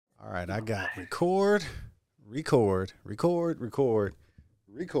All right, I got record, record, record, record,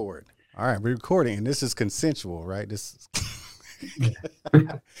 record. All right, we're recording, and this is consensual, right? This is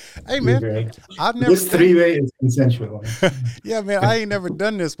Hey man, Right. I've never This three-way is consensual. Yeah, man, I ain't never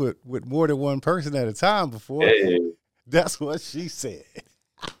done this with more than one person at a time before. Hey, That's what she said.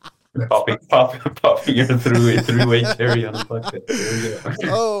 popping your three-way cherry on the podcast. There we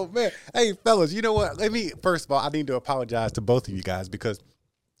go. Oh man. Hey fellas, you know what? First of all, I need to apologize to both of you guys because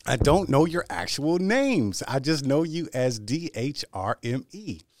I don't know your actual names. I just know you as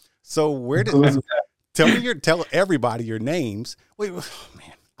DHRME. So where did tell everybody your names. Wait, oh,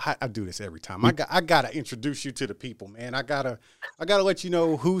 man, I do this every time. I gotta introduce you to the people, man. I gotta let you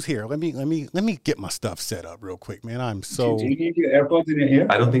know who's here. Let me get my stuff set up real quick, man. I'm so. Do you need your AirPods in your ear?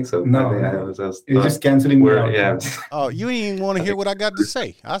 I don't think so. No, I was you're just canceling me out. Yeah. Oh, you ain't even want to hear what I got to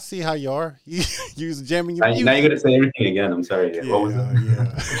say. I see how you are. You was jamming your music. Now you got to say everything again. I'm sorry. Yeah, What was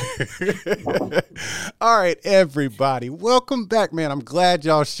it? yeah. All right, everybody, welcome back, man. I'm glad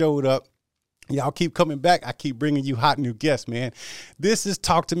y'all showed up. Y'all keep coming back. I keep bringing you hot new guests, man. This is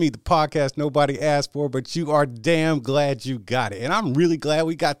Talk to Me, the podcast nobody asked for, but you are damn glad you got it. And I'm really glad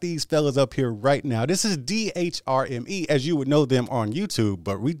we got these fellas up here right now. This is DHRME, as you would know them on YouTube,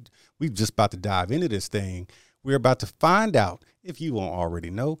 but we just about to dive into this thing. We're about to find out, if you won't already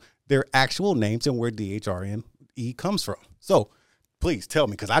know, their actual names and where DHRME comes from. So please tell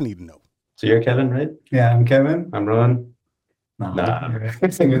me, because I need to know. So you're Kevin, right? Yeah, I'm Kevin. I'm Ron. No, Nah.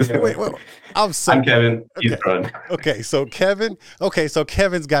 Wait, I'm Kevin. He's okay. Ron. Okay, so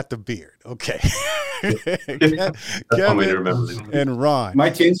Kevin's got the beard. Okay. That's one way to remember it. And Ron.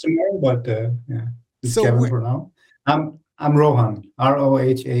 Might change tomorrow, but yeah. It's So Kevin for now. I'm Rohan.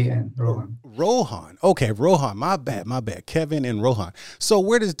 Rohan. Rohan. Rohan. Okay, Rohan. My bad. Kevin and Rohan. So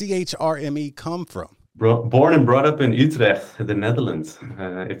where does DHRME come from? Born and brought up in Utrecht, the Netherlands.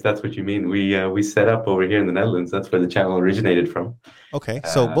 If that's what you mean, we set up over here in the Netherlands. That's where the channel originated from. Okay,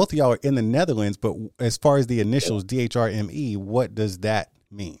 so both of y'all are in the Netherlands, but as far as the initials DHRME, what does that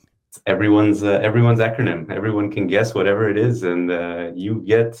mean? Everyone's acronym. Everyone can guess whatever it is, and you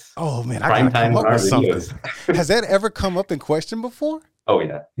get. Oh man, I prime gotta time come up on our with something. videos. Has that ever come up in question before? Oh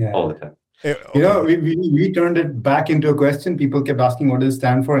yeah, all the time. Okay. You know, we turned it back into a question. People kept asking what does it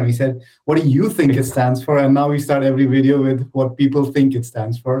stand for, and we said, "What do you think it stands for?" And now we start every video with what people think it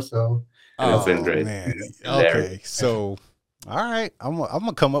stands for. So That's been great. Man. Hilarious. Okay, so all right, I'm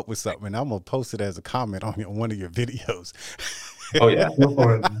gonna come up with something, and I'm gonna post it as a comment on one of your videos. Oh yeah. go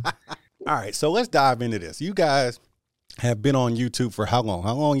for it. All right, so let's dive into this. You guys have been on YouTube for how long?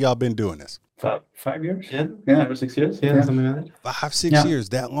 How long y'all been doing this? 5 years? Yeah, Yeah. 5 or 6 years. Yeah, something like that. 5-6 Yeah. years,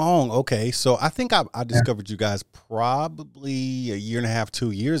 that long. Okay, so I think I discovered you guys probably a year and a half,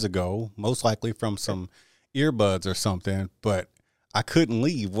 2 years ago, most likely from some earbuds or something. But I couldn't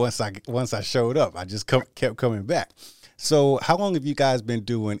leave once I showed up. I just kept coming back. So how long have you guys been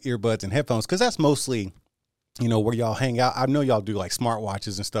doing earbuds and headphones? Because that's mostly, where y'all hang out. I know y'all do like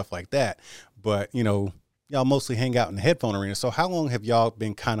smartwatches and stuff like that, but y'all mostly hang out in the headphone arena. So how long have y'all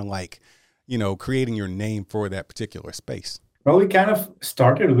been kind of like, creating your name for that particular space? Well, we kind of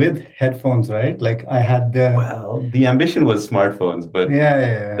started with headphones, right? Like I had the Well, the ambition was smartphones, but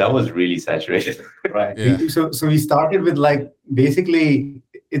yeah. that was really saturated. Right. Yeah. So we started with like basically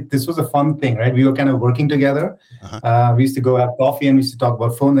this was a fun thing, right? We were kind of working together. Uh-huh. We used to go have coffee and we used to talk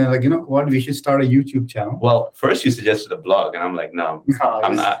about phone. And like, you know what? We should start a YouTube channel. Well, first you suggested a blog, and I'm like, no,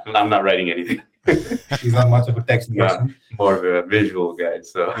 I'm not writing anything. He's not much of a text person. More of a visual guy.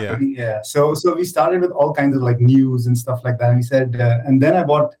 So Yeah. Yeah. So we started with all kinds of like news and stuff like that. And we said, and then I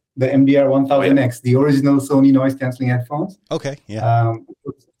bought the MDR 1000X, the original Sony noise canceling headphones. Okay. Yeah.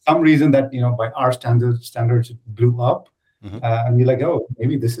 For some reason that, by our standards it blew up. Mhm. And we're like, oh,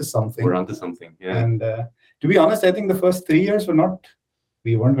 maybe this is something. we're onto something. Yeah. And to be honest, I think the first 3 years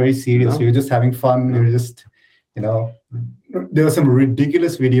we weren't very serious. No. We were just having fun. We were just, there were some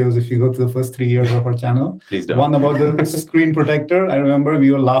ridiculous videos if you go to the first 3 years of our channel. Please don't. One about the screen protector. I remember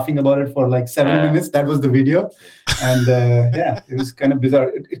we were laughing about it for like 7 minutes. That was the video. And it was kind of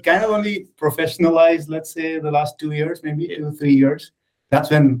bizarre. It kind of only professionalized, let's say, the last 2 years, maybe 2 3 years.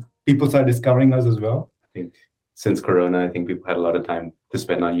 That's when people started discovering us as well. I think since Corona, I think people had a lot of time to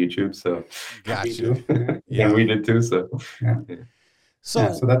spend on YouTube. So Got We you. do. and we did too. So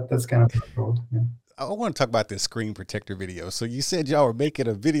So, So that's kind of the road. Yeah. I want to talk about this screen protector video. So you said y'all were making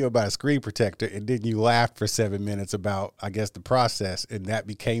a video about a screen protector, and then you laughed for 7 minutes about, I guess, the process, and that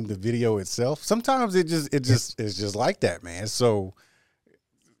became the video itself. Sometimes it's just like that, man. So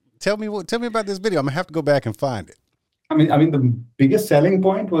tell me about this video. I'm gonna have to go back and find it. I mean, the biggest selling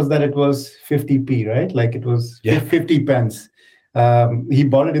point was that it was 50p, right? Like it was 50 pence. He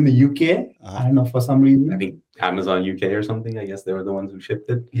bought it in the UK. I don't know, for some reason. I think Amazon UK or something. I guess they were the ones who shipped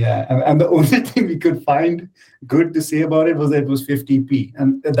it. Yeah, and the only thing we could find good to say about it was that it was 50p,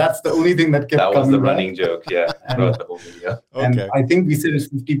 and that's the only thing that kept coming. That was the back. running joke, yeah, throughout the whole video. And I think we said it's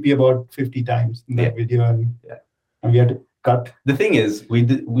 50p about 50 times in that video, and we had to cut. The thing is,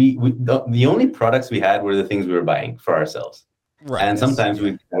 the only products we had were the things we were buying for ourselves. Right. And sometimes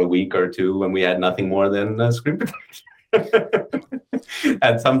we'd have a week or two when we had nothing more than a screen protector.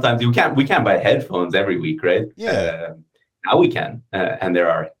 And sometimes we can't buy headphones every week, right? Yeah. Now we can, and there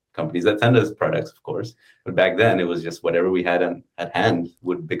are companies that send us products, of course. But back then, it was just whatever we had at hand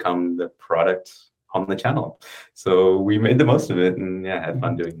would become the product on the channel. So we made the most of it, and had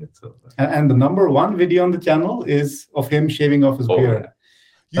fun doing it. So. And the number one video on the channel is of him shaving off his beard.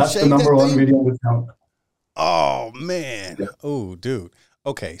 Yeah. That's the number one video on the channel. Oh man! Yeah. Oh, dude.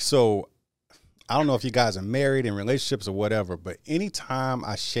 Okay, so I don't know if you guys are married in relationships or whatever, but anytime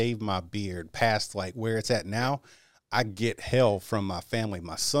I shave my beard past like where it's at now, I get hell from my family.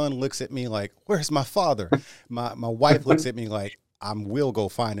 My son looks at me like, "Where's my father?" My wife looks at me like, "I will go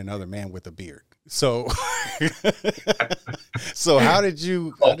find another man with a beard." So, so how did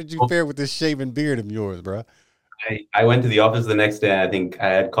you fare with this shaven beard of yours, bro? I went to the office the next day. I think I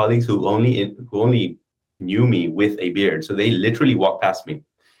had colleagues who only knew me with a beard, so they literally walked past me.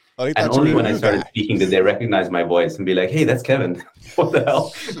 Oh, and only when I started speaking did they recognize my voice and be like, "Hey, that's Kevin. What the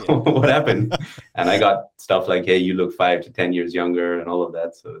hell? What happened?" And I got stuff like, "Hey, you look 5 to 10 years younger," and all of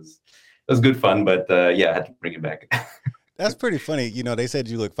that. So it was good fun, but I had to bring it back. That's pretty funny. You know, they said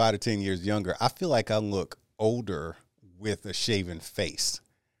you look 5 to 10 years younger. I feel like I look older with a shaven face.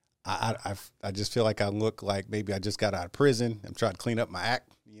 I just feel like I look like maybe I just got out of prison. I'm trying to clean up my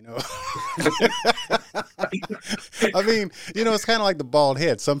act, you know. I mean, you know, it's kind of like the bald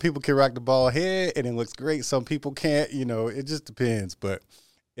head. Some people can rock the bald head and it looks great. Some people can't, you know, it just depends. But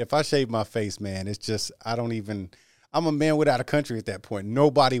if I shave my face, man, it's just, I'm a man without a country at that point.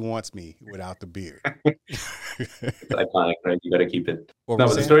 Nobody wants me without the beard. It's iconic, right? You got to keep it. No,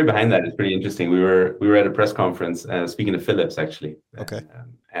 but the story behind that is pretty interesting. We were at a press conference speaking to Philips, actually. Okay.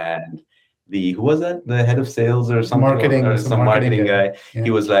 And who was that? The head of sales or something? Some marketing guy. Yeah. He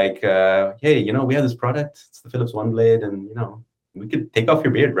was like, "Hey, you know, we have this product. It's the Philips One Blade, and you know, we could take off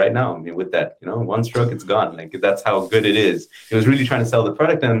your beard right now. I mean, with that, you know, one stroke, it's gone. Like that's how good it is." He was really trying to sell the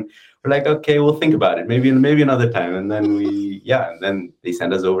product, and we're like, "Okay, we'll think about it. Maybe another time." And then and then they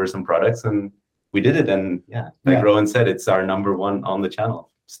sent us over some products, and we did it. And like Rowan said, it's our number one on the channel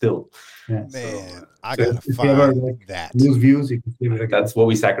still. Yeah. Man, I gotta find that. Lose views, you can see it. That's what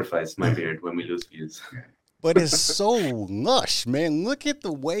we sacrifice, my beard, when we lose views. But it's so lush, man. Look at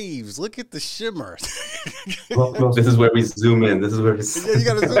the waves. Look at the shimmer. This is where we zoom in. This is where you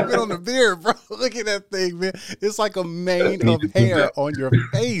gotta zoom in on the beard, bro. Look at that thing, man. It's like a mane of hair on your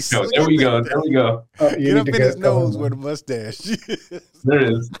face. There we go. Get up in his nose with a mustache.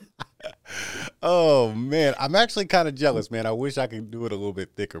 There is. Oh man, I'm actually kind of jealous, man. I wish I could do it a little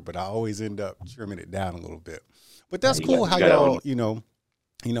bit thicker, but I always end up trimming it down a little bit. But that's cool how y'all, you know,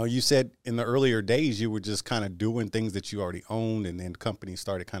 you said in the earlier days you were just kind of doing things that you already owned, and then companies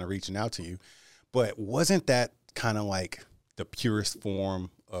started kind of reaching out to you. But wasn't that kind of like the purest form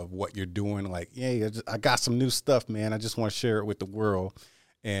of what you're doing? Like, yeah, I got some new stuff, man. I just want to share it with the world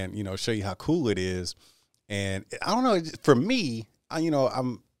and, you know, show you how cool it is. And I don't know, for me,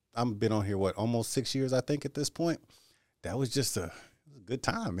 I'm been on here, almost 6 years, I think, at this point. That was just a good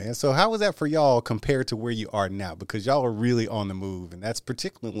time, man. So how was that for y'all compared to where you are now? Because y'all are really on the move, and that's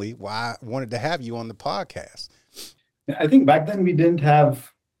particularly why I wanted to have you on the podcast. I think back then we didn't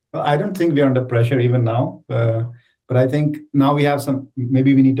have, I don't think we're under pressure even now. But I think now we have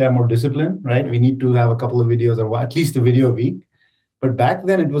maybe we need to have more discipline, right? We need to have a couple of videos or at least a video a week. But back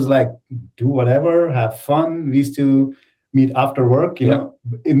then it was like, do whatever, have fun. We used to meet after work, you know,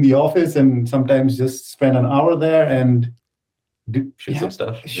 in the office, and sometimes just spend an hour there and shoot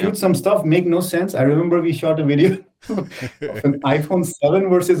some stuff, make no sense. I remember we shot a video of an iPhone 7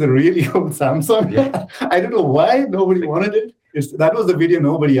 versus a really old Samsung. Yeah. I don't know why nobody wanted it. That was the video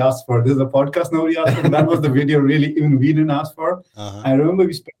nobody asked for. This is a podcast nobody asked for. That was the video really even we didn't ask for. Uh-huh. I remember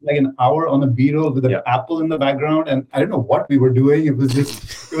we spent like an hour on a B-roll with an apple in the background, and I don't know what we were doing. It was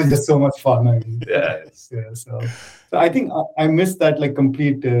just so much fun. I mean, So I think I missed that like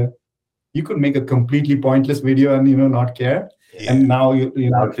complete. You could make a completely pointless video and not care. Yeah. And now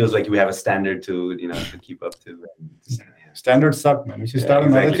now it feels like we have a standard to keep up to. Standards suck, man. We should start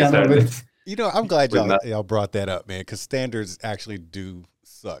another channel with. I'm glad y'all brought that up, man, because standards actually do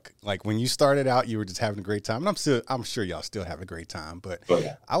suck. Like when you started out, you were just having a great time, and I'm sure y'all still have a great time. But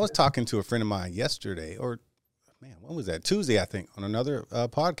I was talking to a friend of mine yesterday, or man, when was that? Tuesday, I think, on another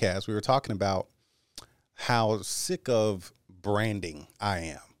podcast, we were talking about how sick of branding I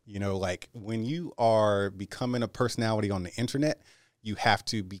am. You know, like when you are becoming a personality on the internet, you have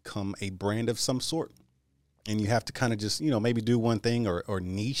to become a brand of some sort. And you have to kind of just, you know, maybe do one thing or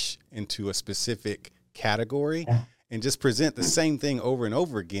niche into a specific category and just present the same thing over and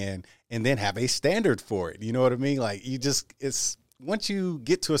over again and then have a standard for it. You know what I mean? Like you just, it's once you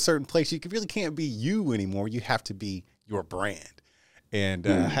get to a certain place, you really can't be you anymore. You have to be your brand. And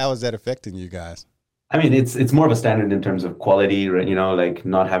how is that affecting you guys? I mean, it's more of a standard in terms of quality, right? You know, like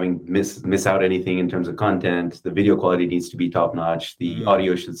not having miss out anything in terms of content. The video quality needs to be top notch. The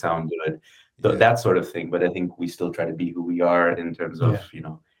audio should sound good. That sort of thing. But I think we still try to be who we are in terms of, you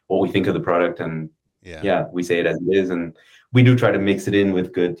know, what we think of the product. And we say it as it is. And we do try to mix it in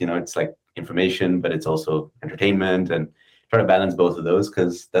with good, you know, it's like information, but it's also entertainment, and try to balance both of those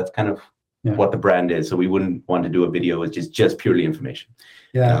because that's kind of what the brand is. So we wouldn't want to do a video with just purely information.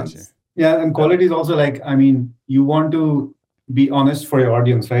 Yeah. Yeah. And quality is also like, I mean, you want to be honest for your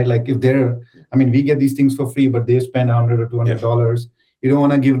audience, right? Like if we get these things for free, but they spend $100 or $200. You don't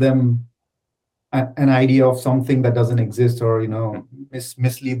want to give them an idea of something that doesn't exist, or, you know,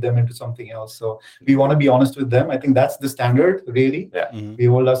 mislead them into something else. So we want to be honest with them. I think that's the standard, really. We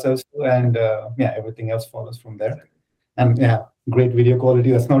hold ourselves to, and everything else follows from there. And great video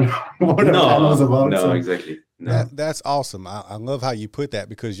quality. That's not what our channel is about. No, so. Exactly. No. That's awesome. I love how you put that,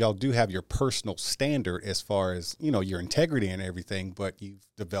 because y'all do have your personal standard as far as, you know, your integrity and everything, but you've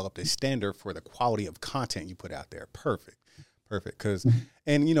developed a standard for the quality of content you put out there. Perfect. Because,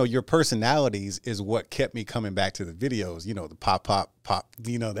 and, you know, your personalities is what kept me coming back to the videos, you know, the pop,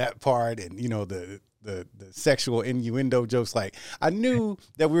 you know, that part, and, you know, the sexual innuendo jokes. Like, I knew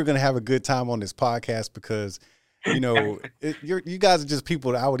that we were going to have a good time on this podcast because, you know, you guys are just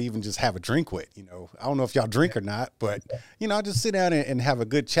people that I would even just have a drink with. You know, I don't know if y'all drink or not, but, you know, I just sit down and have a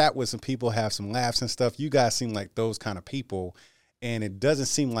good chat with some people, have some laughs and stuff. You guys seem like those kind of people. And it doesn't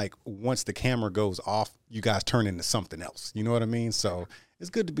seem like once the camera goes off, you guys turn into something else. You know what I mean? So it's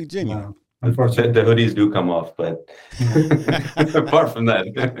good to be genuine. Wow. Unfortunately, the hoodies do come off, but apart from that,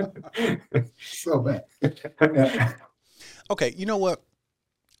 so bad. Okay, you know what?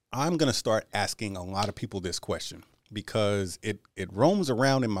 I'm going to start asking a lot of people this question because it roams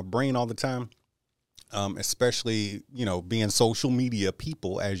around in my brain all the time, especially, you know, being social media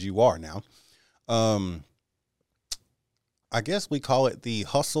people as you are now. I guess we call it the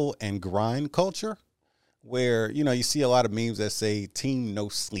hustle and grind culture, where, you know, you see a lot of memes that say team no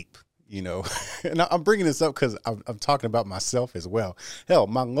sleep, you know, and I'm bringing this up because I'm talking about myself as well. Hell,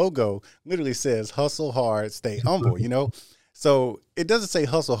 my logo literally says hustle hard, stay humble, you know, so it doesn't say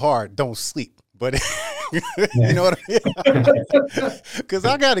hustle hard, don't sleep, but you know what I mean? Because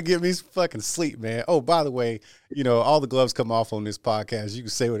I got to get me some fucking sleep, man. Oh, by the way, you know, all the gloves come off on this podcast. You can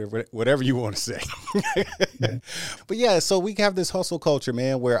say whatever you want to say. But yeah, so we have this hustle culture,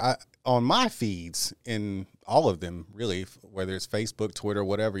 man, where on my feeds, in all of them, really, whether it's Facebook, Twitter,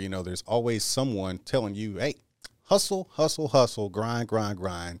 whatever, you know, there's always someone telling you, hey, hustle, hustle, hustle, grind, grind,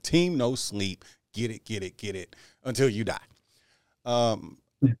 grind, team no sleep, get it until you die.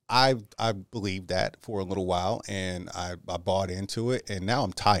 I believed that for a little while, and I bought into it, and now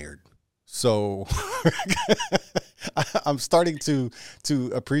I'm tired. So I'm starting to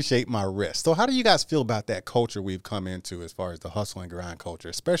appreciate my rest. So how do you guys feel about that culture we've come into as far as the hustle and grind culture,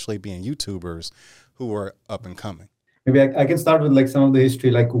 especially being YouTubers who are up and coming? Maybe I can start with like some of the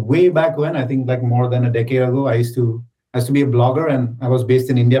history. Like way back when, I think like more than a decade ago, I used to be a blogger, and I was based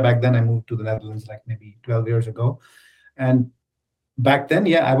in India back then. I moved to the Netherlands like maybe 12 years ago. And back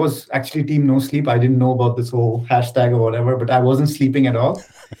then, I was actually team no sleep. I didn't know about this whole hashtag or whatever, but I wasn't sleeping at all.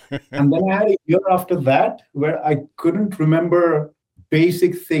 And then I had a year after that where I couldn't remember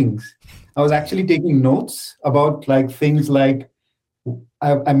basic things. I was actually taking notes about like things like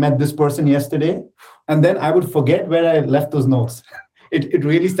I met this person yesterday, and then I would forget where I left those notes. It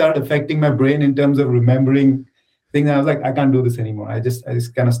really started affecting my brain in terms of remembering things. I was like, I can't do this anymore. I just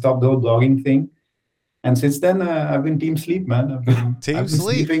kind of stopped the whole blogging thing. And since then, I've been team sleep, man. I've been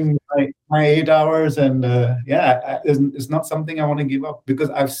sleeping my 8 hours, and it's not something I want to give up,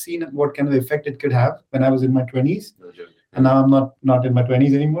 because I've seen what kind of effect it could have when I was in my 20s, and now I'm not in my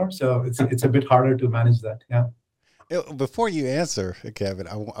 20s anymore. So it's a bit harder to manage that. Yeah. Before you answer, Kevin,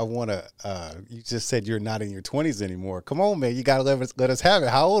 I want to. You just said you're not in your 20s anymore. Come on, man. You got to let us have it.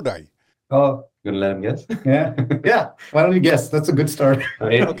 How old are you? Oh. Gonna let him guess? Yeah. Why don't you guess? That's a good start.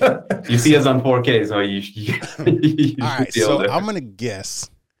 Okay. You see us on 4K, so you all right, so I'm gonna guess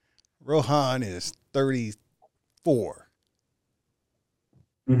Rohan is 34.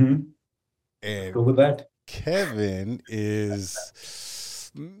 Mm-hmm. And go with that. Kevin is,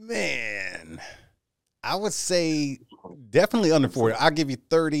 man, I would say definitely under 40. I'll give you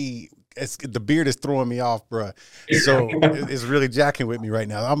 30. The beard is throwing me off, bro. So it's really jacking with me right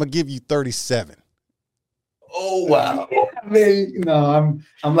now. I'm gonna give you 37. Oh wow! Maybe, no,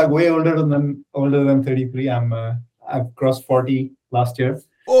 I'm like way older than 33. I've crossed 40 last year.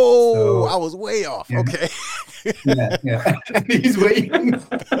 Oh, So, I was way off. yeah. Okay. Yeah. He's way young.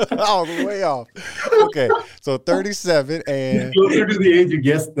 I was way off. Okay, so 37 He's and closer to the age you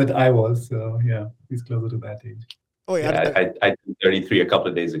guessed that I was. So yeah, he's closer to that age. oh yeah, Yeah, I turned 33 a couple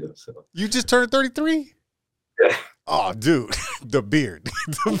of days ago. So you just turned 33? Yeah. Oh, dude, the beard.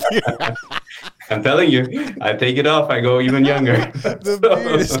 The beard. I'm telling you, I take it off, I go even younger. The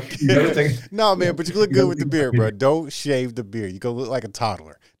beard is You gotta take- no, man, but you look good with the beard, bro. Don't shave the beard. You gonna look like a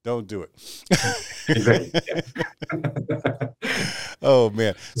toddler. Don't do it. Oh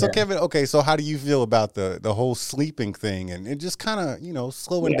man. So Yeah. Kevin, okay, so how do you feel about the whole sleeping thing and just kind of,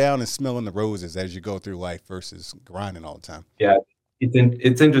 slowing down and smelling the roses as you go through life versus grinding all the time? Yeah,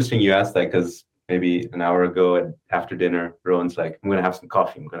 it's interesting you asked that because maybe an hour ago after dinner, Rowan's like, I'm gonna have some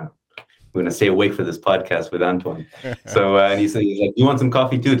coffee. I'm gonna stay awake for this podcast with Antoine. So and he's like, you want some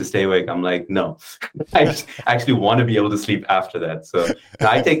coffee too to stay awake? I'm like, no, I actually want to be able to sleep after that. So no,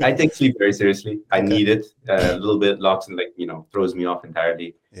 I take sleep very seriously. I need it a little bit. Locks and throws me off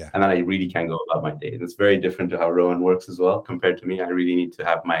entirely. Yeah. And then I really can't go about my day. And it's very different to how Rowan works as well compared to me. I really need to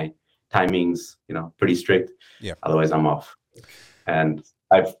have my timings, pretty strict. Yeah. Otherwise, I'm off. And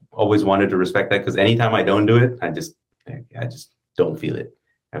I've always wanted to respect that because anytime I don't do it, I just don't feel it.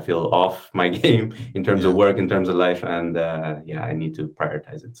 I feel off my game in terms of work, in terms of life, and I need to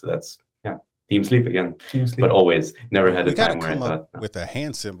prioritize it. So that's team sleep again, Team sleep. but always never had We a gotta time where I come thought, up with a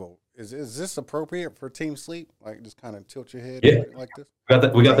hand symbol. Is this appropriate for team sleep? Like just kind of tilt your head Yeah. like this.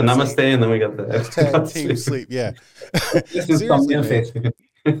 we got the Tag namaste, and then we got the Hashtag team sleep. Yeah. This is Seriously, thumbnail man. face.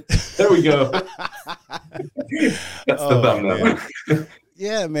 There we go. That's the Oh, thumbnail. man.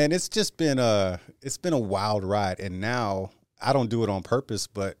 Yeah, man, it's just been a wild ride, and now I don't do it on purpose,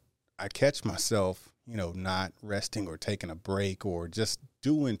 but I catch myself, not resting or taking a break or just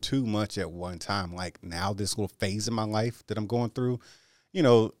doing too much at one time. Like now, this little phase in my life that I'm going through,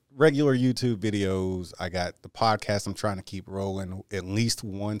 regular YouTube videos. I got the podcast I'm trying to keep rolling at least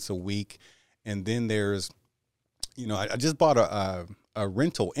once a week, and then there's, I just bought a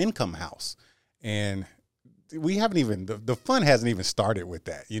rental income house, and we haven't even the fun hasn't even started with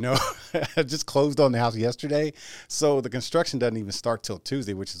that. I just closed on the house yesterday, so the construction doesn't even start till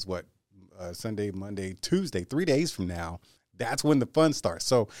Tuesday, which is what Sunday, Monday, Tuesday, 3 days from now. That's when the fun starts.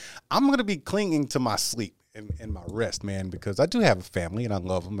 So I'm gonna be clinging to my sleep and my rest, man, because I do have a family and I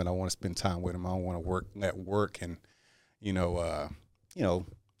love them and I want to spend time with them. I don't want to let work and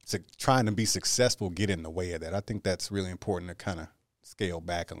trying to be successful get in the way of that. I think that's really important to kind of scale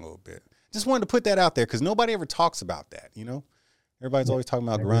back a little bit. Just wanted to put that out there because nobody ever talks about that, Everybody's always talking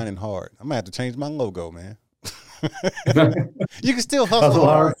about grinding hard. I'm going to have to change my logo, man. You can still hustle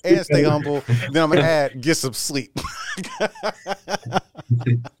hard and stay humble. Then I'm going to add, get some sleep.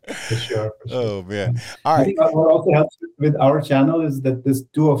 For sure. Oh, man. All I right. think what also helps with our channel is that there's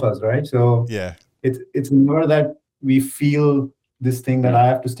two of us, right? So Yeah. it's more that we feel this thing that I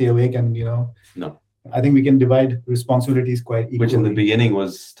have to stay awake and, No. I think we can divide responsibilities quite equally. Which in the beginning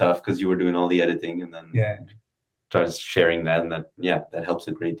was tough because you were doing all the editing and then Yeah. started sharing that, and that helps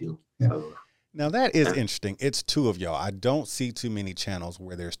a great deal. Yeah. So Now that is interesting. It's two of y'all. I don't see too many channels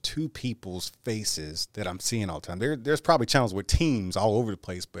where there's two people's faces that I'm seeing all the time. There's probably channels with teams all over the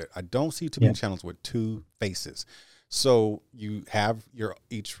place, but I don't see too many channels with two faces. So you're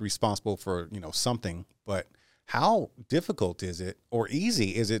each responsible for, something, but how difficult is it or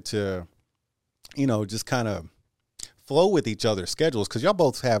easy is it to, just kind of flow with each other's schedules? Because y'all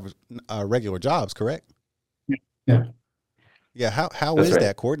both have regular jobs, correct? Yeah. Yeah. How That's is right.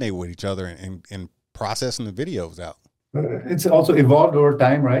 that coordinated with each other and processing the videos out? It's also evolved over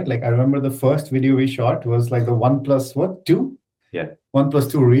time, right? Like I remember the first video we shot was like the 1+2? Yeah.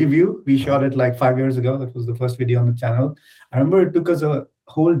 1+2 review. We shot it like 5 years ago. That was the first video on the channel. I remember it took us a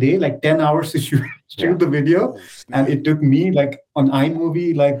whole day, like 10 hours to shoot the video. Oh, And it took me like on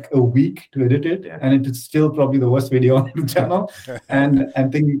iMovie like a week to edit it. Yeah. And it's still probably the worst video on the channel. And I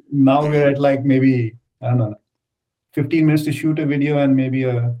think now we're at like maybe, I don't know, 15 minutes to shoot a video and maybe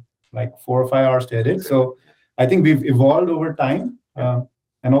like 4 or 5 hours to edit. So I think we've evolved over time.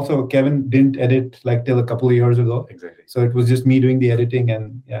 And also Kevin didn't edit like till a couple of years ago. exactly. So it was just me doing the editing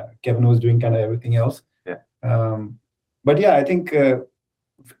and Kevin was doing kind of everything else. Yeah. But yeah, I think,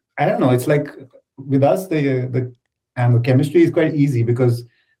 I don't know, it's like with us, the chemistry is quite easy because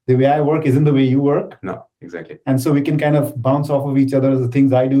the way I work isn't the way you work. No. Exactly. And so we can kind of bounce off of each other. The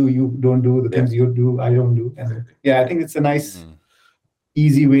things I do, you don't do. The things you do, I don't do. And yeah, I think it's a nice,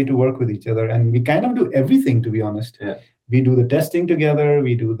 easy way to work with each other. And we kind of do everything, to be honest. Yeah. We do the testing together.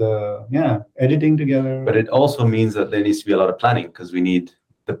 We do the editing together. But it also means that there needs to be a lot of planning, because we need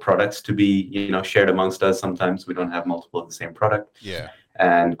the products to be, shared amongst us. Sometimes we don't have multiple of the same product. Yeah.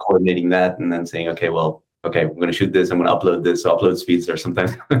 And coordinating that, and then saying, okay, we're going to shoot this. I'm going to upload this. So upload speeds are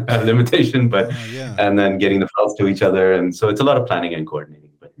sometimes a limitation, but and then getting the files to each other, and so it's a lot of planning and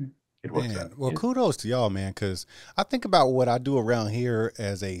coordinating. But it works out. Well, kudos to y'all, man, because I think about what I do around here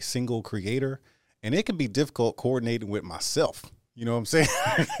as a single creator, and it can be difficult coordinating with myself. You know what I'm saying?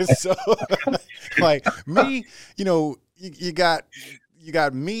 So, like me, you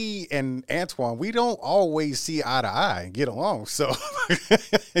got me and Antoine. We don't always see eye to eye and get along. So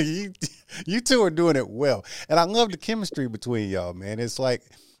you two are doing it well. And I love the chemistry between y'all, man. It's like,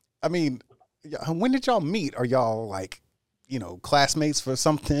 I mean, when did y'all meet? Are y'all like, classmates for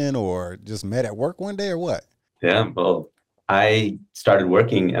something, or just met at work one day, or what? Yeah, well, I started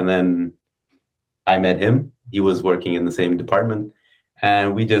working and then I met him. He was working in the same department,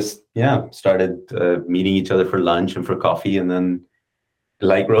 and we just, started meeting each other for lunch and for coffee. And then,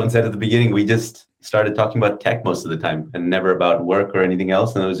 like Rohan said at the beginning, we just started talking about tech most of the time and never about work or anything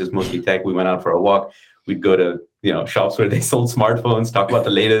else. And it was just mostly tech. We went out for a walk. We'd go to, shops where they sold smartphones, talk about the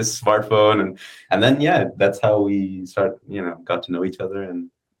latest smartphone. And then, that's how we got to know each other. And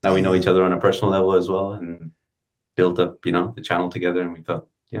now we know each other on a personal level as well, and built up, the channel together. And we thought,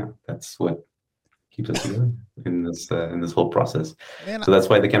 that's what keeps us together in this whole process. Man, so that's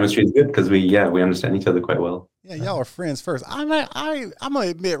why the chemistry is good, because we understand each other quite well. Yeah, y'all are friends first. I'm gonna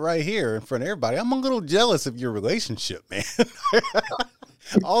admit right here in front of everybody, I'm a little jealous of your relationship, man.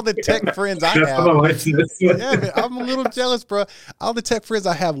 All the tech friends I have, man, I'm a little jealous, bro. All the tech friends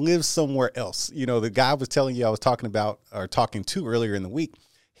I have live somewhere else. The guy I was telling you I was talking to earlier in the week,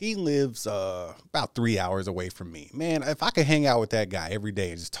 he lives about 3 hours away from me. Man, if I could hang out with that guy every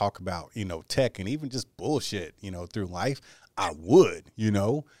day and just talk about, tech and even just bullshit, through life, I would,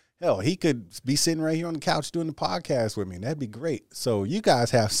 Hell, he could be sitting right here on the couch doing the podcast with me, and that'd be great. So you guys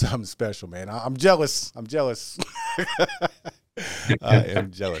have something special, man. I'm jealous. I am jealous.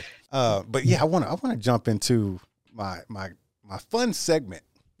 But yeah, I want to jump into my fun segment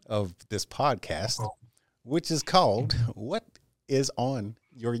of this podcast, which is called "What is on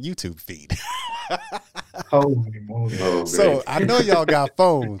Your YouTube Feed?" Holy moly! So I know y'all got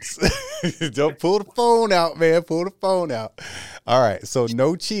phones. Don't pull the phone out, man. Pull the phone out. All right. So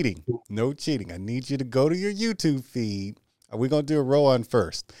no cheating. No cheating. I need you to go to your YouTube feed. We're going to do a Rohan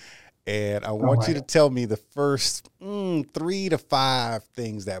first. And I want you to tell me the first 3 to 5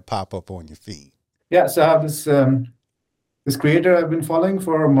 things that pop up on your feed. Yeah. So I have this creator I've been following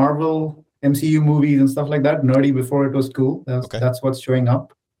for Marvel MCU movies and stuff like that. Nerdy before it was cool. That's what's showing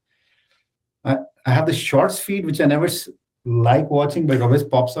up. I have the shorts feed, which I never like watching, but it always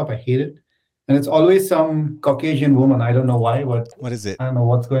pops up. I hate it. And it's always some Caucasian woman. I don't know why, but what is it? I don't know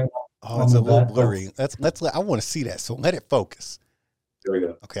what's going on. Oh, it's a little blurry. I want to see that. So let it focus. There we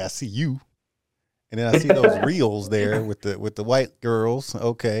go. Okay, I see you. And then I see those reels there with the white girls.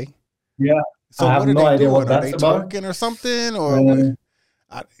 Okay. Yeah. So I have no idea what that's about. Are they twerking or something? Or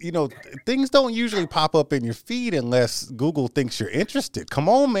things don't usually pop up in your feed unless Google thinks you're interested. Come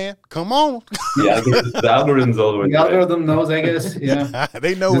on, man. Come on. Yeah, the algorithm's all over. The algorithm knows, I guess. Yeah.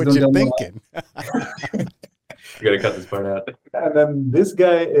 They know what you're thinking. You got to cut this part out. And then this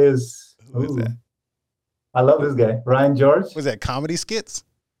guy is... Who is that? I love this guy. Ryan George. Was that comedy skits?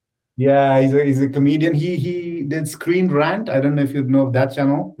 Yeah, he's a comedian. He did Screen Rant. I don't know if you know of that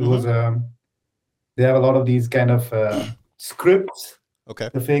channel. It was they have a lot of these kind of scripts. Okay.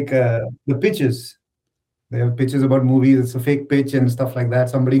 The fake, the pitches. They have pitches about movies. It's a fake pitch and stuff like that.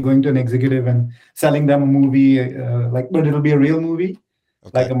 Somebody going to an executive and selling them a movie, but it'll be a real movie,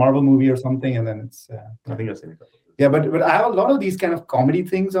 like a Marvel movie or something. And then it's. I think I've seen it. Yeah, but I have a lot of these kind of comedy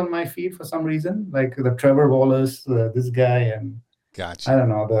things on my feed for some reason, like the Trevor Wallace, this guy, and gotcha. I don't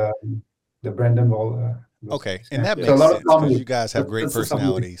know the Brendan Wallace. Okay, and that makes sense because you guys have great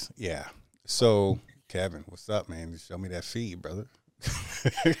personalities. Yeah. So, Kevin, what's up, man? Show me that feed, brother.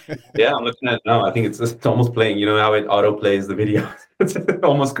 Yeah, I'm looking at it now. I think it's almost playing. You know how it auto plays the video? It's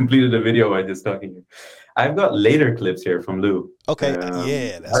almost completed a video by just talking here. I've got later clips here from Lou. Okay,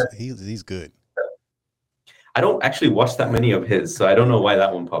 he's good. I don't actually watch that many of his, so I don't know why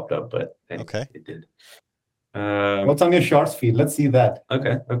that one popped up, but it did. What's on your shorts feed? Let's see that.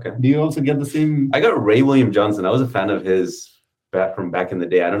 Okay. Do you also get the same? I got Ray William Johnson. I was a fan of his from back in the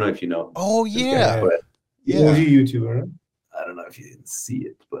day. I don't know if you know. Oh, yeah. OG YouTuber. I don't know if you didn't see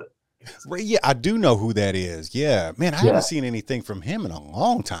it, but Right, yeah, I do know who that is. Yeah, man, I Yeah. haven't seen anything from him in a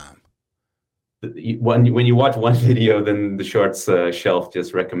long time. When you watch one video, then the shorts shelf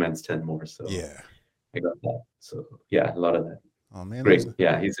just recommends 10 more. So Yeah. I got that. So yeah, a lot of that. Oh man, Great. those-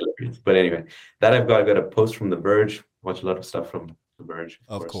 Yeah, he's hilarious. But anyway, that I've got a post from The Verge. Watch a lot of stuff from The Verge.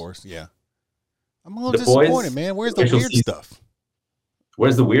 of course, yeah. I'm a little The Boys, disappointed, man. Where's the official weird season. stuff?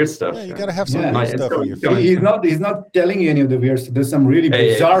 Where's the weird stuff? Yeah, you gotta have some Yeah. weird It's stuff on coming, your it's coming. feed. He's not telling you any of the weird stuff. There's some really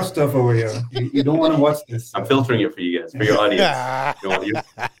Hey, bizarre stuff over here. You don't want to watch this. I'm filtering it for you guys, for your audience. You know,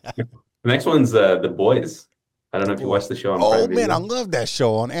 the next one's The Boys. I don't know if you watched the show on Oh Prime man, Video. I love that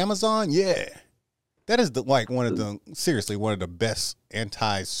show on Amazon. Yeah, that is one of the best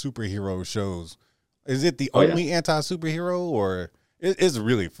anti-superhero shows. Is it the Oh, yeah. only anti-superhero, or it's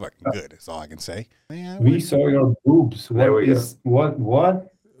really fucking good? That's all I can say. Man, We saw your boobs. There we go. What?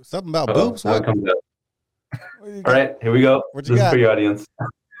 something about Uh-oh, boobs. now it What? comes up. What you All got? right, here we go. What you This is got? for your audience.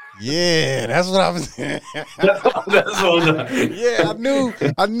 Yeah, that's what I was. That's one. Yeah,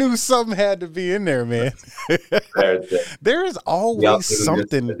 I knew something had to be in there, man. There, There is the always algorithm just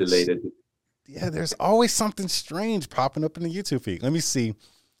something. delayed it. Yeah, there's always something strange popping up in the YouTube feed. Let me see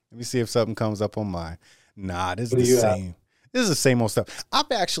if something comes up on mine. Nah, this is What the do you have? same. This is the same old stuff. I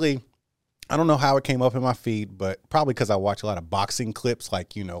don't know how it came up in my feed, but probably because I watch a lot of boxing clips,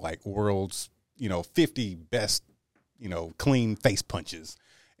 like world's 50 best clean face punches,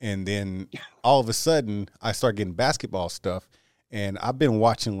 and then all of a sudden I start getting basketball stuff, and I've been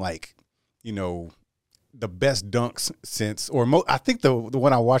watching the best dunks since, I think the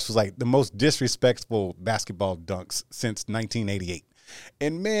one I watched was like the most disrespectful basketball dunks since 1988.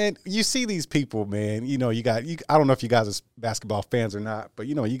 And man, you see these people, man, I don't know if you guys are basketball fans or not, but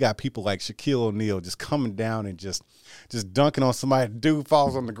you got people like Shaquille O'Neal just coming down and just dunking on somebody. Dude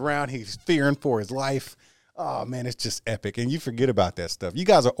falls on the ground. He's fearing for his life. Oh man, it's just epic. And you forget about that stuff. You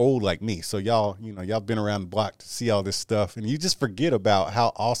guys are old like me. So y'all been around the block to see all this stuff, and you just forget about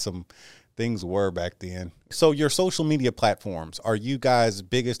how awesome things were back then. So your social media platforms, are you guys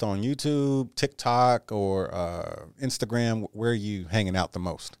biggest on YouTube, TikTok, or Instagram? Where are you hanging out the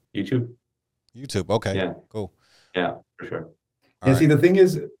most? YouTube. YouTube. Okay. Yeah. Cool. Yeah, for sure. All See, right. the thing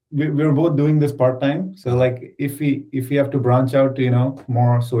is, we're both doing this part-time. So like if we have to branch out to,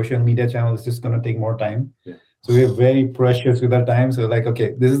 more social media channels, it's just going to take more time. Yeah. So we're very precious with our time. So like,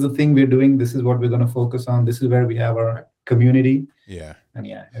 okay, this is the thing we're doing. This is what we're going to focus on. This is where we have our community. Yeah. And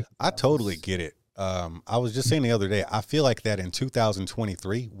yeah. I totally get it. I was just saying the other day, I feel like that in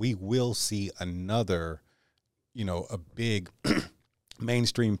 2023, we will see another, a big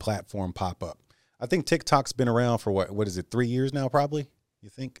mainstream platform pop up. I think TikTok's been around for what is it, 3 years now, probably? You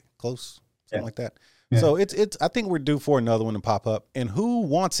think? Close? Something like that. Yeah. So it's I think we're due for another one to pop up. And who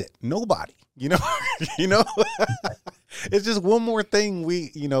wants it? Nobody. It's just one more thing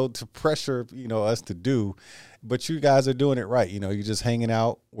to pressure, us to do. But you guys are doing it right. You're just hanging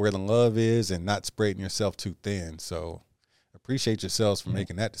out where the love is and not spreading yourself too thin. So appreciate yourselves for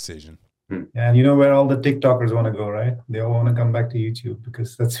making that decision. And where all the TikTokers want to go, right? They all want to come back to YouTube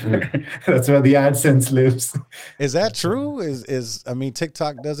because that's where the AdSense lives. Is that true?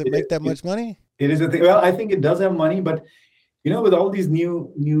 TikTok doesn't make that much money? It is a thing. Well, I think it does have money, but with all these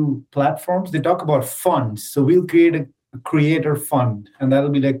new platforms, they talk about funds. So we'll create a creator fund, and that'll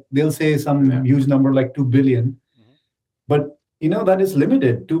be like they'll say some huge number like 2 billion. But that is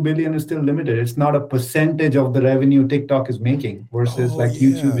limited. 2 billion is still limited. It's not a percentage of the revenue TikTok is making versus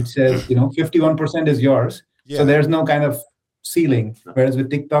YouTube, which says 51% is yours. Yeah. So there's no kind of ceiling. Whereas with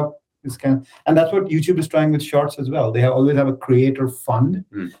TikTok, it's and that's what YouTube is trying with Shorts as well. They always have a creator fund.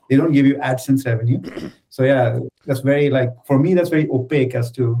 They don't give you AdSense revenue. So yeah, that's very for me, that's very opaque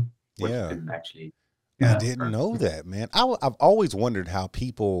as to What you can actually. I didn't know that, man. I've always wondered how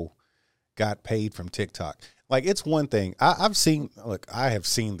people got paid from TikTok. Like, it's one thing I have seen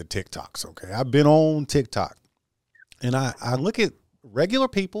the TikToks. Okay. I've been on TikTok, and I look at regular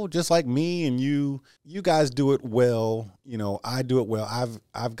people just like me and you guys do it well. I do it well.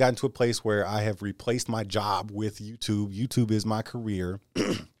 I've gotten to a place where I have replaced my job with YouTube. YouTube is my career.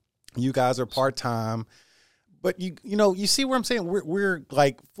 You guys are part-time. But you see where I'm saying we're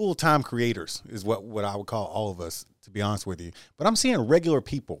like full-time creators is what I would call all of us, to be honest with you. But I'm seeing regular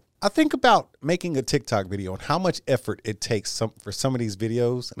people. I think about making a TikTok video and how much effort it takes for some of these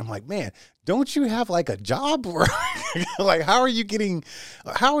videos, and I'm like, man, don't you have like a job? Or like, how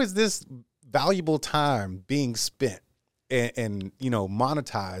is this valuable time being spent and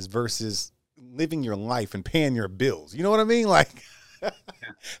monetized versus living your life and paying your bills? You know what I mean? Like,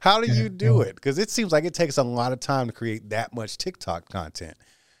 how do you do it? Because it seems like it takes a lot of time to create that much TikTok content.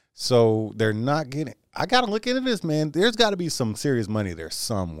 So they're not getting. I got to look into this, man. There's got to be some serious money there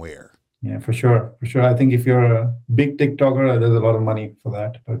somewhere. Yeah, for sure. For sure. I think if you're a big TikToker, there's a lot of money for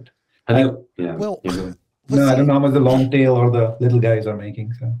that. But I think, yeah. Well, no, I don't know how much the long tail or the little guys are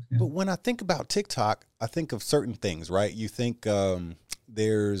making. So, yeah. But when I think about TikTok, I think of certain things, right? You think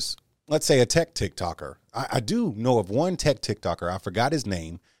there's, let's say, a tech TikToker. I do know of one tech TikToker. I forgot his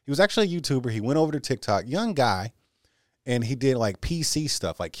name. He was actually a YouTuber. He went over to TikTok, young guy, and he did like PC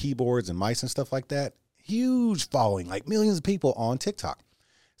stuff, like keyboards and mice and stuff like that. Huge following, like millions of people on TikTok.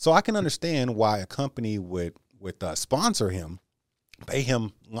 So I can understand why a company would sponsor him, pay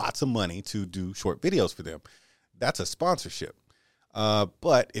him lots of money to do short videos for them. That's a sponsorship.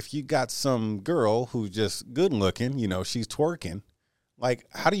 But if you got some girl who's just good looking, you know, she's twerking, like,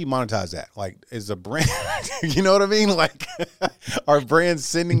 how do you monetize that? Like, is a brand, you know what I mean? Like, are brands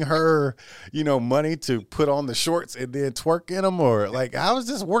sending her, you know, money to put on the shorts and then twerk in them? Or like, how is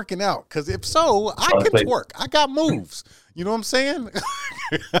this working out? Because if so, I can twerk. I got moves. You know what I'm saying?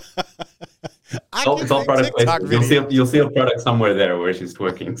 It's all product placement. You'll see a product somewhere there where she's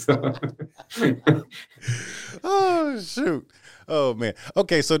twerking. So. Oh, shoot. Oh, man.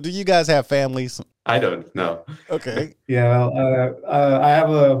 Okay, so do you guys have families? I don't know. Okay. Yeah, well, I have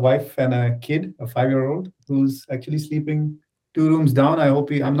a wife and a kid, a 5-year-old, who's actually sleeping 2 rooms down. I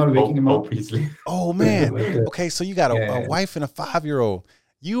hope I'm not waking him up. Oh, man. Okay, so you got a wife and a 5-year-old.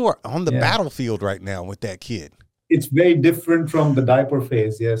 You are on the battlefield right now with that kid. It's very different from the diaper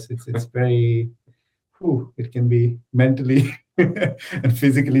phase. Yes, it's very, it can be mentally and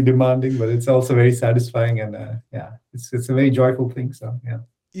physically demanding, but it's also very satisfying. And it's a very joyful thing. So, yeah.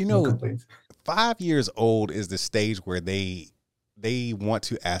 You know, 5 years old is the stage where they want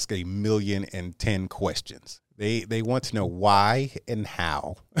to ask 1,000,010 questions. They want to know why and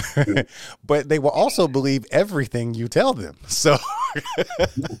how, but they will also believe everything you tell them. So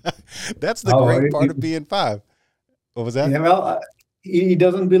that's the great part of being 5. What was that? Yeah, well, he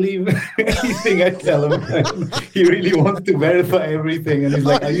doesn't believe anything I tell him. He really wants to verify everything, and he's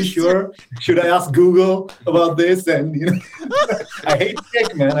like, "Are you sure? Should I ask Google about this?" And you know, I hate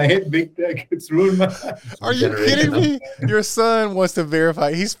tech, man. I hate big tech. It's ruined my life. Are you kidding me? Your son wants to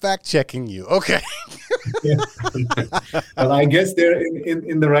verify. He's fact checking you. Okay. Yeah. Well, I guess they're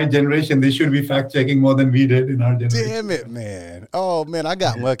in the right generation. They should be fact checking more than we did in our generation. Damn it, man. Oh, man, I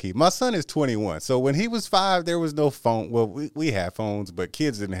got lucky. My son is 21. So when he was 5, there was no phone. Well, we had phones, but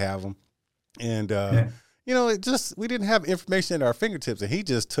kids didn't have them. And, you know, we didn't have information at our fingertips. And he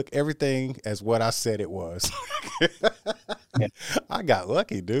just took everything as what I said it was. I got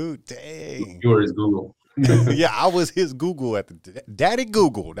lucky, dude. Dang. You were his Google. Yeah, I was his Google at the Daddy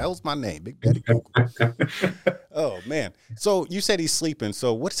Google. That was my name, Big Daddy Google. Oh, man. So you said he's sleeping.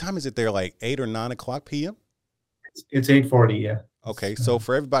 So what time is it there? Like 8 or 9 o'clock p.m.? It's 8:40. Yeah. Okay. So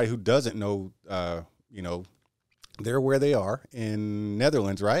for everybody who doesn't know, you know, they're where they are in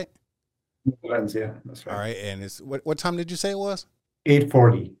Netherlands, right? Netherlands, yeah. That's right. All right. And it's what time did you say it was?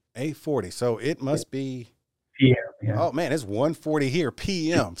 8:40. 8:40. So it must be. PM, yeah. Oh, man, it's 1:40 here,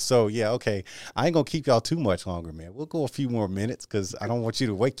 PM. So, yeah, okay. I ain't going to keep y'all too much longer, man. We'll go a few more minutes because I don't want you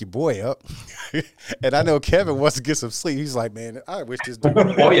to wake your boy up. And I know Kevin wants to get some sleep. He's like, man, I wish this dude.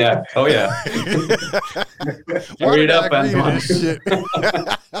 Oh, yeah. Oh, yeah. Hurry it up, man. Shit?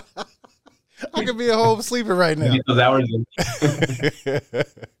 I could be a whole sleeper right now. Those hours.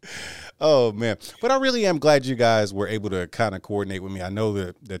 Oh, man. But I really am glad you guys were able to kind of coordinate with me. I know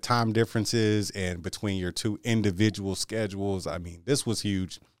the time differences and between your 2 individual schedules. I mean, this was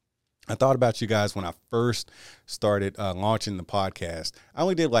huge. I thought about you guys when I first started launching the podcast. I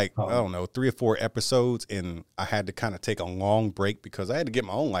only did I don't know, 3 or 4 episodes, and I had to kind of take a long break because I had to get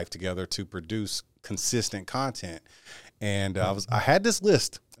my own life together to produce consistent content. And I had this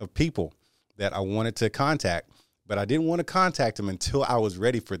list of people that I wanted to contact, but I didn't want to contact them until I was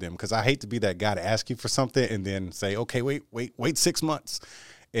ready for them because I hate to be that guy to ask you for something and then say, okay, wait 6 months.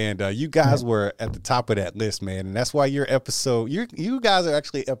 And you guys were at the top of that list, man. And that's why you guys are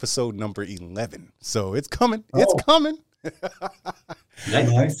actually episode number 11. So it's coming. Oh. It's coming.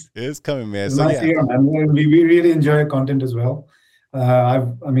 Nice. It's coming, man. So, nice to hear, man. We really enjoy content as well.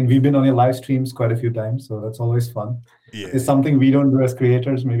 We've been on your live streams quite a few times, so that's always fun. Yeah. It's something we don't do as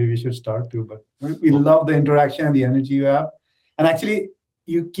creators. Maybe we should start to, but we love the interaction and the energy you have. And actually,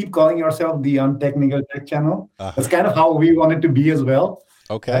 you keep calling yourself the Untechnical Tech Channel. That's kind of how we wanted to be as well.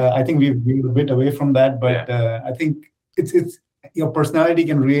 Okay. I think we've moved a bit away from that, but I think it's your personality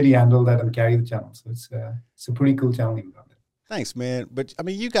can really handle that and carry the channel. So it's a pretty cool channel. Thanks, man. But I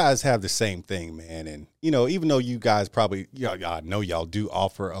mean, you guys have the same thing, man. And you know, even though you guys probably, I know y'all do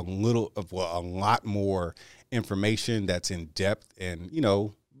offer a lot more information that's in depth, and you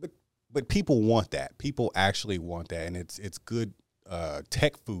know, but but people want that. People actually want that, and it's good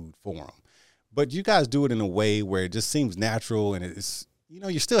tech food for them. But you guys do it in a way where it just seems natural, and it's, you know,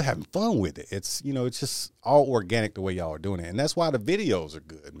 you're still having fun with it. It's, you know, it's just all organic the way y'all are doing it, and that's why the videos are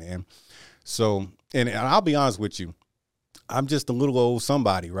good, man. So, and I'll be honest with you, I'm just a little old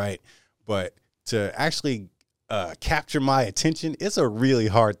somebody, right? But to actually capture my attention, it's a really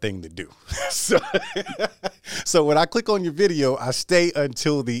hard thing to do. So when I click on your video, I stay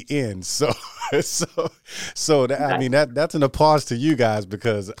until the end. So that, I mean, that's an applause to you guys,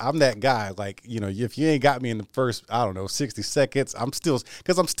 because I'm that guy. Like, you know, if you ain't got me in the first, I don't know, 60 seconds, I'm still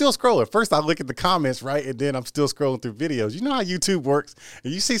scrolling. First I look at the comments, right? And then I'm still scrolling through videos. You know how YouTube works.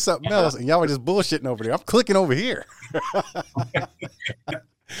 And you see something else and y'all are just bullshitting over there. I'm clicking over here.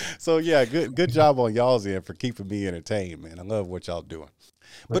 So yeah, good job on y'all's end for keeping me entertained, man. I love what y'all doing.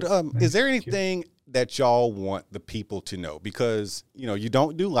 But is there anything that y'all want the people to know? Because, you know, you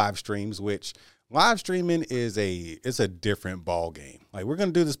don't do live streams, which live streaming is a different ball game. Like, we're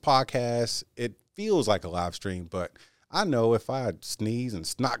gonna do this podcast. It feels like a live stream, but I know if I sneeze and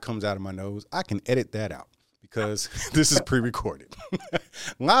snot comes out of my nose, I can edit that out, because this is pre-recorded.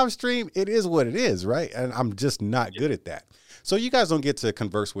 Live stream, it is what it is, right? And I'm just not good at that. So you guys don't get to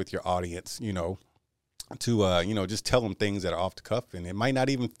converse with your audience, you know, to, you know, just tell them things that are off the cuff, and it might not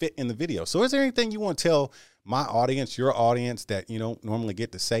even fit in the video. So is there anything you want to tell my audience, your audience, that you don't normally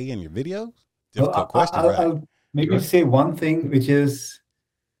get to say in your videos? Difficult question, right? I'll maybe say one thing, which is,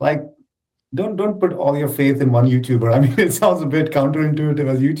 like, don't put all your faith in one YouTuber. I mean, it sounds a bit counterintuitive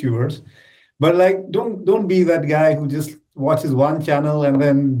as YouTubers, but like, don't be that guy who just watches one channel and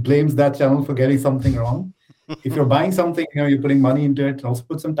then blames that channel for getting something wrong. If you're buying something, you know, you're putting money into it, also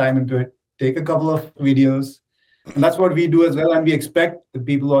put some time into it, take a couple of videos. And that's what we do as well. And we expect the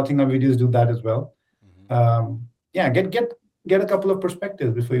people watching our videos do that as well. Yeah, get a couple of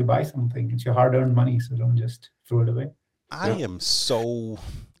perspectives before you buy something. It's your hard-earned money, so don't just throw it away. I am so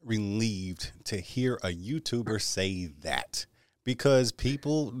relieved to hear a YouTuber say that, because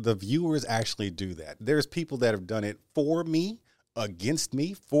the viewers actually do that. There's people that have done it for me, against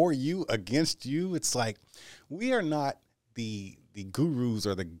me, for you, against you. It's like, we are not the gurus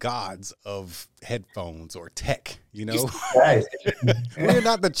or the gods of headphones or tech, you know. We're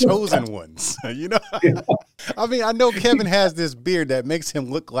not the chosen ones, you know. I mean, I know Kevin has this beard that makes him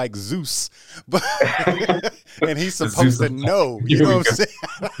look like Zeus, but and he's supposed to know, you know what I'm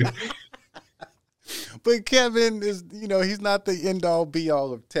saying? But Kevin is, you know, he's not the end all be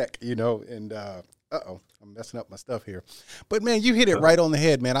all of tech, you know. And I'm messing up my stuff here. But man, you hit it right on the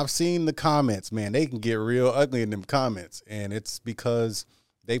head, man. I've seen the comments, man. They can get real ugly in them comments. And it's because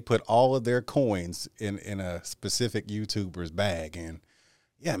they put all of their coins in a specific YouTuber's bag. And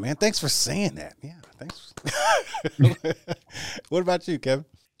yeah, man, thanks for saying that. Yeah, thanks. What about you, Kevin?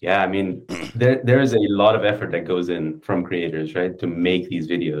 Yeah, I mean, there's a lot of effort that goes in from creators, right, to make these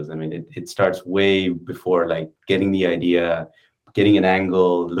videos. I mean, it starts way before, like, getting the idea, getting an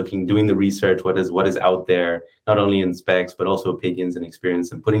angle, doing the research, what is out there, not only in specs, but also opinions and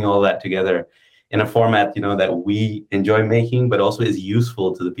experience, and putting all that together in a format, you know, that we enjoy making, but also is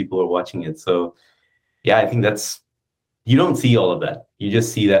useful to the people who are watching it. So yeah, I think you don't see all of that. You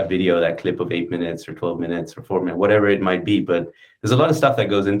just see that video, that clip of 8 minutes or 12 minutes or 4 minutes, whatever it might be. But there's a lot of stuff that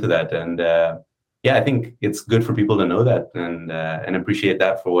goes into that. And yeah, I think it's good for people to know that and appreciate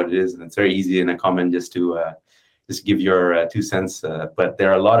that for what it is. And it's very easy in a comment just to give your 2 cents. But there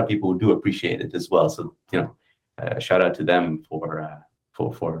are a lot of people who do appreciate it as well. So, you know, shout out to them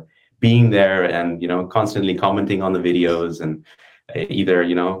for being there and, you know, constantly commenting on the videos and either,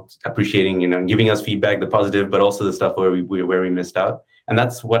 you know, appreciating, you know, giving us feedback, the positive, but also the stuff where we missed out. And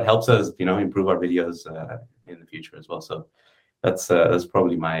that's what helps us, you know, improve our videos in the future as well. So that's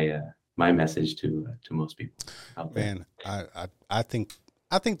probably my message to most people out there. Man, I think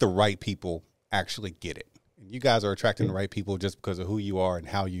the right people actually get it. You guys are attracting the right people just because of who you are and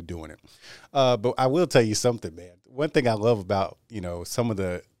how you're doing it. But I will tell you something, man. One thing I love about, you know, some of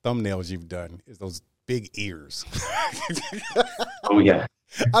the thumbnails you've done is those big ears. Oh, yeah.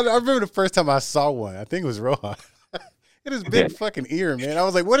 I remember the first time I saw one. I think it was Rohan. It is big fucking ear, man. I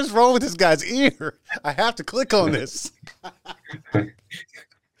was like, what is wrong with this guy's ear? I have to click on this. All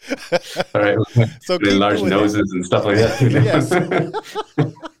right. So large noses and stuff like that. Yes.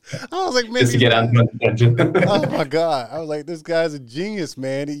 I was like, maybe just to get out of attention. Oh my God. I was like, this guy's a genius,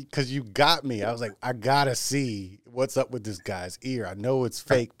 man. Because you got me. I was like, I gotta see what's up with this guy's ear. I know it's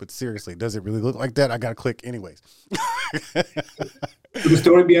fake, but seriously, does it really look like that? I gotta click anyways. The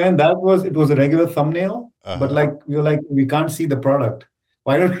story behind that was, it was a regular thumbnail, but like we can't see the product.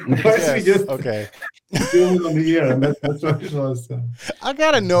 Why don't we Yes, just okay. zoom in on the ear? And that's what it was. I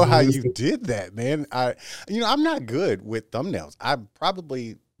gotta know how you did that, man. I'm not good with thumbnails. I'm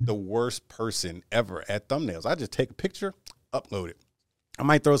probably the worst person ever at thumbnails. I just take a picture, upload it. I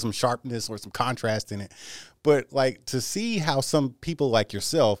might throw some sharpness or some contrast in it, but like to see how some people like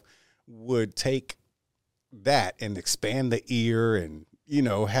yourself would take that and expand the ear and,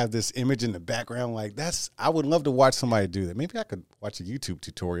 have this image in the background. Like I would love to watch somebody do that. Maybe I could watch a YouTube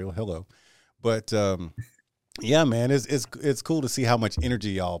tutorial. Hello. But, yeah, man, it's cool to see how much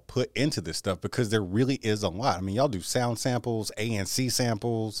energy y'all put into this stuff because there really is a lot. I mean, y'all do sound samples, ANC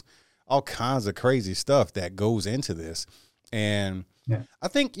samples, all kinds of crazy stuff that goes into this. And yeah. I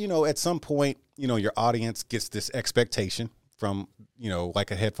think, at some point, your audience gets this expectation from,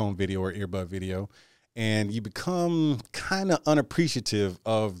 like a headphone video or earbud video, and you become kind of unappreciative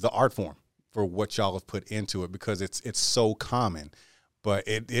of the art form for what y'all have put into it because it's so common. But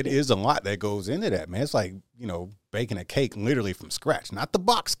it is a lot that goes into that, man. It's like, baking a cake literally from scratch. Not the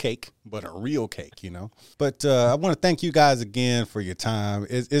box cake, but a real cake, But I want to thank you guys again for your time.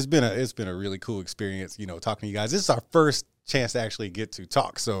 It's been a really cool experience, talking to you guys. This is our first chance to actually get to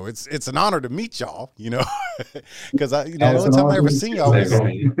talk. So it's an honor to meet y'all, because the only time I ever seen y'all was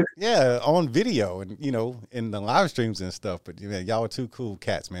on video and, in the live streams and stuff. But y'all are two cool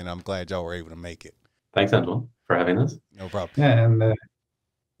cats, man. I'm glad y'all were able to make it. Thanks, Antoine, for having us. No problem. Yeah, and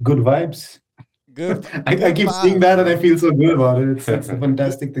good vibes. Good. I keep seeing that and I feel so good about it. It's a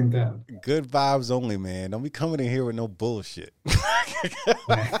fantastic thing to have. Good vibes only, man. Don't be coming in here with no bullshit. That's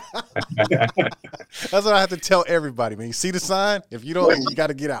what I have to tell everybody, man. You see the sign? If you don't, you got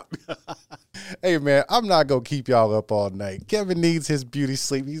to get out. Hey, man, I'm not going to keep y'all up all night. Kevin needs his beauty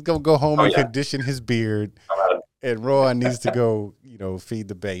sleep. He's going to go home and condition his beard. And Roy needs to go, feed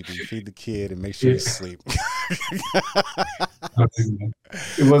the baby, feed the kid, and make sure he's asleep.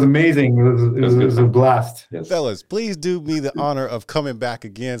 It was amazing. It was a blast. Yes. Fellas, please do me the honor of coming back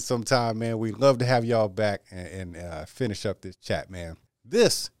again sometime, man. We'd love to have y'all back and finish up this chat, man.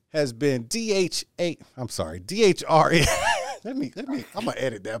 This has been DHRN. Let me. I'm gonna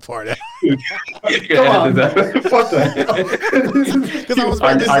edit that part out. Come on. What the? Because I was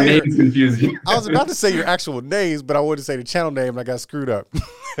about to Our say names confuse you. I was about to say your actual names, but I wanted to say the channel name and I got screwed up.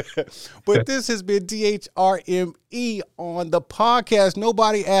 But this has been DHRME on the podcast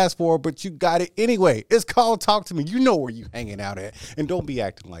nobody asked for, but you got it anyway. It's called Talk to Me. You know where you hanging out at. And don't be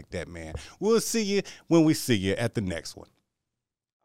acting like that, man. We'll see you when we see you at the next one.